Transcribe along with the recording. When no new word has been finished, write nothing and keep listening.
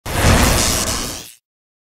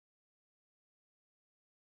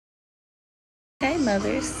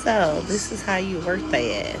mother. So, this is how you work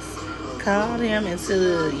their ass. Call them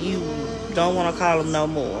until you don't want to call them no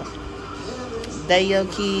more. They your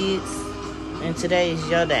kids, and today is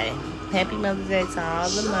your day. Happy Mother's Day to all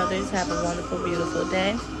the mothers. Have a wonderful, beautiful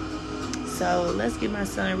day. So, let's get my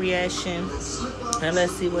son a reaction, and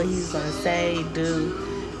let's see what he's going to say, do.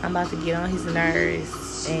 I'm about to get on his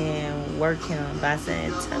nerves and work him by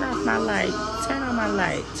saying, turn off my light, turn on my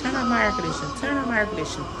light, turn on my air conditioner, turn on my air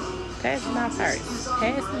conditioner. Pass me my purse.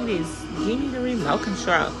 Pass me this. Give me the remote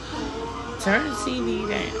control. Turn the TV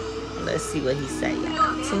down. Let's see what he say,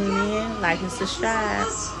 y'all. Tune in, like and subscribe.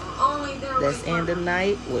 Let's end the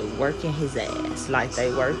night with working his ass like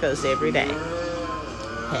they work us every day.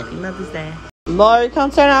 Happy Mother's Day. Lori, come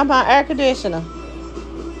turn on my air conditioner.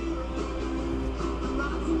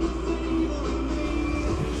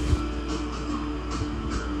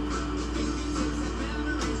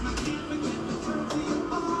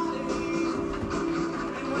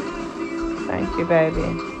 Thank you,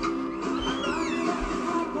 baby.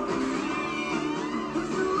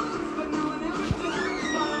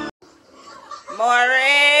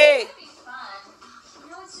 Maury!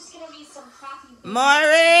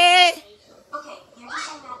 Maury!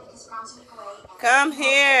 Come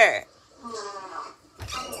here.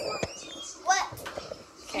 What?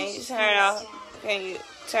 Can you turn off? Can you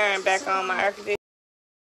turn back on my air conditioner?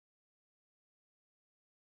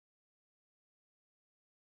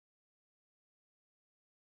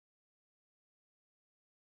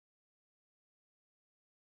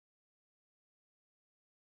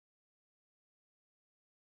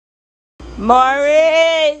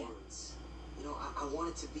 Maury! I want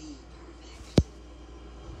it to be perfect.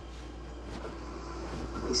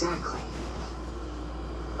 Exactly.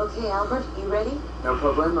 Okay, Albert, you ready? No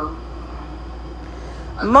problemo.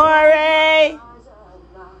 Maury!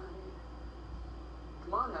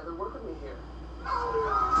 Come on, Heather, work with me here.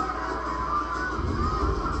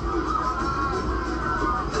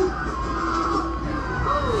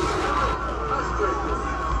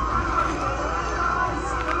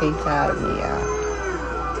 He called me, y'all.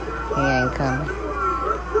 He ain't coming.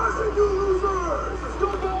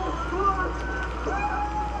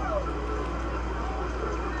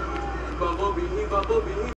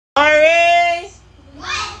 Maury!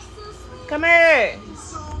 Come here.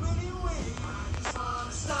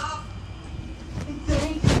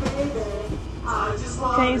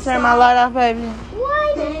 Can you turn my light off, baby?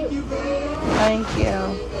 Why? Thank you.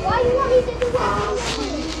 Why you want me to do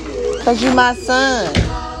that? Because you my son.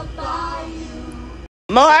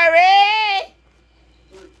 Maury!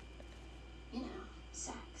 You know,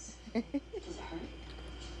 sex. Does it hurt?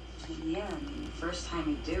 Yeah, I mean, the first time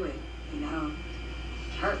you do it, you know,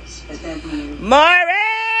 it hurts. But then when you do Maury!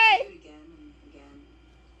 it again and again,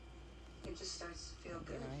 it just starts to feel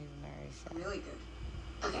good. Really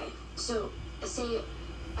good. Okay, so say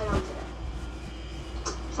I don't do it.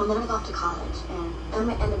 And then I go off to college, and I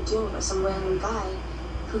might end up doing it with some random guy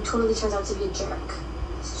who totally turns out to be a jerk.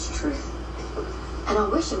 This is true. And I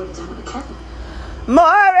wish I would have done it with Kevin.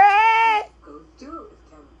 Maury! Go do it with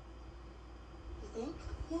Kevin. You think?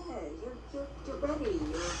 Yeah, you're ready.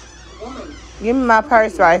 You're a woman. Give me my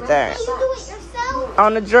purse right there. You do it yourself?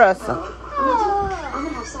 On the dresser. I'm gonna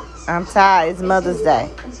have sex. I'm tired. It's Mother's Day.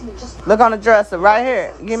 And it's gonna be just Look on the dresser right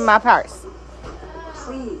here. Give me my purse.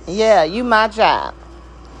 Please. Yeah, you my child.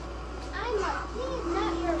 He's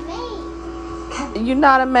not your maid. You're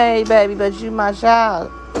not a maid, baby, but you my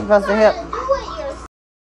child. You're supposed to help.